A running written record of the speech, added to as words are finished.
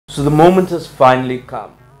So the moment has finally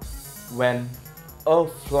come when A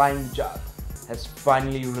Flying Jatt has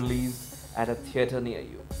finally released at a theatre near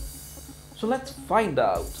you. So let's find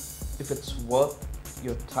out if it's worth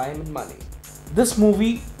your time and money. This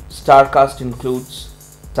movie star cast includes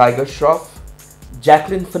Shroff,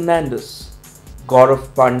 Jacqueline Fernandez, Gaurav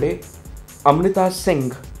Pandey, Amrita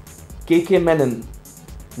Singh, K.K. Menon,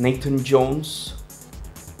 Nathan Jones,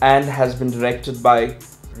 and has been directed by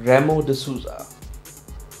Remo D'Souza.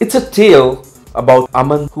 It's a tale about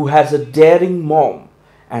Aman, who has a daring mom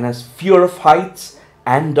and has fear of heights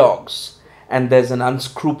and dogs, and there's an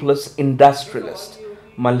unscrupulous industrialist,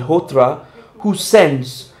 Malhotra, who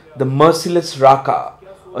sends the merciless Raka,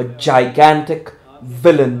 a gigantic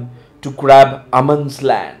villain, to grab Aman's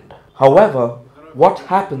land. However, what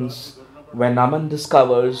happens when Aman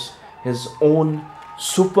discovers his own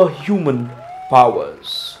superhuman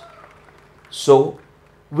powers? So,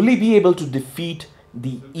 will he be able to defeat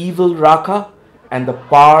the evil Raka and the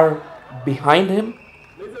power behind him?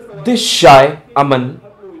 This shy Aman,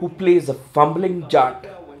 who plays a fumbling Jatt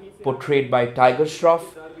portrayed by Shroff,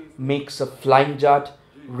 makes A Flying Jatt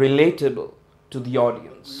relatable to the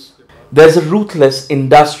audience. There's a ruthless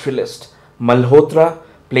industrialist, Malhotra,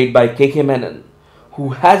 played by K.K. Menon,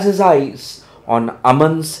 who has his eyes on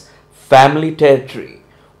Aman's family territory,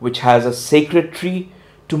 which has a sacred tree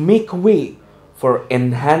to make way for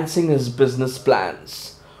enhancing his business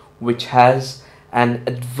plans, which has an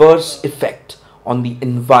adverse effect on the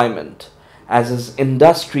environment as his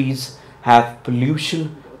industries have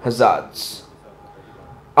pollution hazards.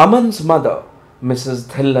 Aman's mother, Mrs.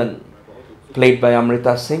 Dhillon, played by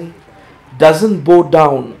Amrita Singh, doesn't bow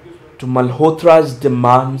down to Malhotra's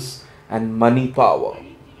demands and money power.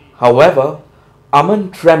 However, Aman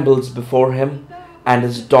trembles before him and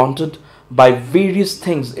is daunted by various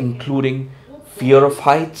things including fear of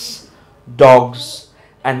heights, dogs,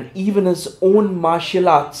 and even his own martial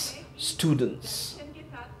arts students.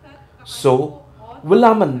 So, will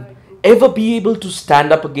Aman ever be able to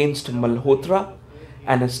stand up against Malhotra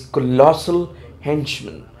and his colossal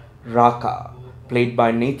henchman, Raka, played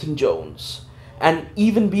by Nathan Jones, and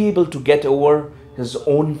even be able to get over his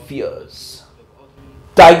own fears?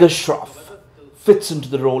 Shroff fits into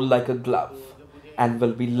the role like a glove and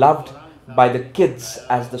will be loved by the kids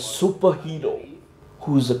as the superhero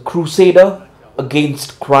who's a crusader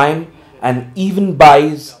against crime and even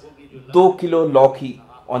buys 2 kilo Loki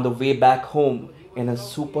on the way back home in a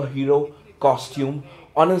superhero costume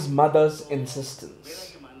on his mother's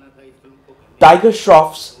insistence.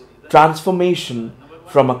 Shroff's transformation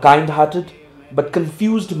from a kind-hearted but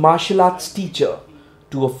confused martial arts teacher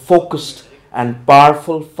to a focused and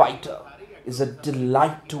powerful fighter is a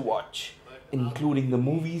delight to watch, including the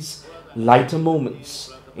movie's lighter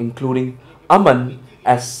moments, including Aman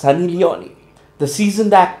as Sunny Leone. The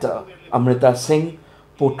seasoned actor Amrita Singh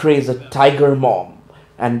portrays a tiger mom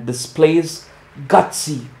and displays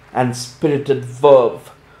gutsy and spirited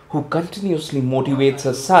verve who continuously motivates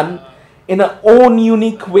her son in her own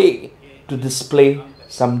unique way to display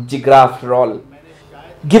some jigra after all,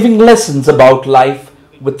 giving lessons about life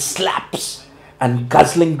with slaps and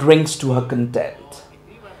guzzling drinks to her content.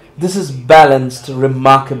 This is balanced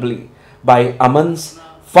remarkably by Aman's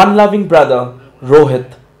fun-loving brother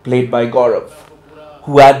Rohit, played by Gaurav,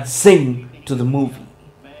 who adds zing to the movie.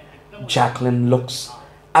 Jacqueline looks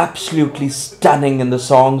absolutely stunning in the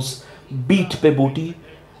songs Beat Pe Booty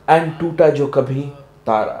and Toota Jo Kabhi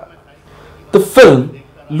Tara. The film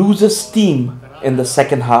loses steam in the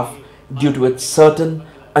second half due to its certain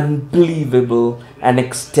unbelievable and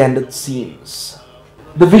extended scenes.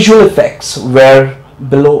 The visual effects were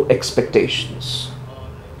below expectations.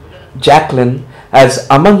 Jacqueline, as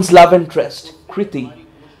Aman's love interest, Kriti,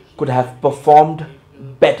 could have performed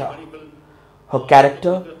better. Her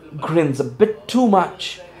character grins a bit too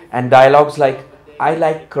much, and dialogues like "I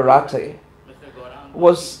like karate"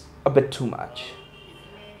 was a bit too much.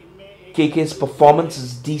 KK's performance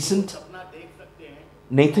is decent.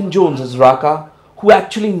 Nathan Jones as Raka, who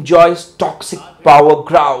actually enjoys toxic power,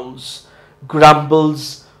 growls,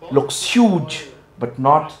 grumbles, looks huge but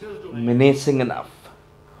not menacing enough.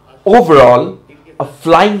 Overall, A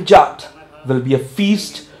Flying Jatt will be a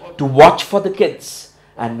feast to watch for the kids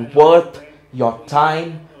and worth your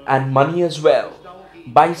time and money as well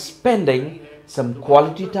by spending some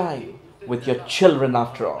quality time with your children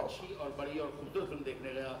after all.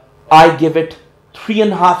 I give it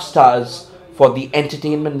 3.5 stars for the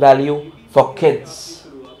entertainment value for kids.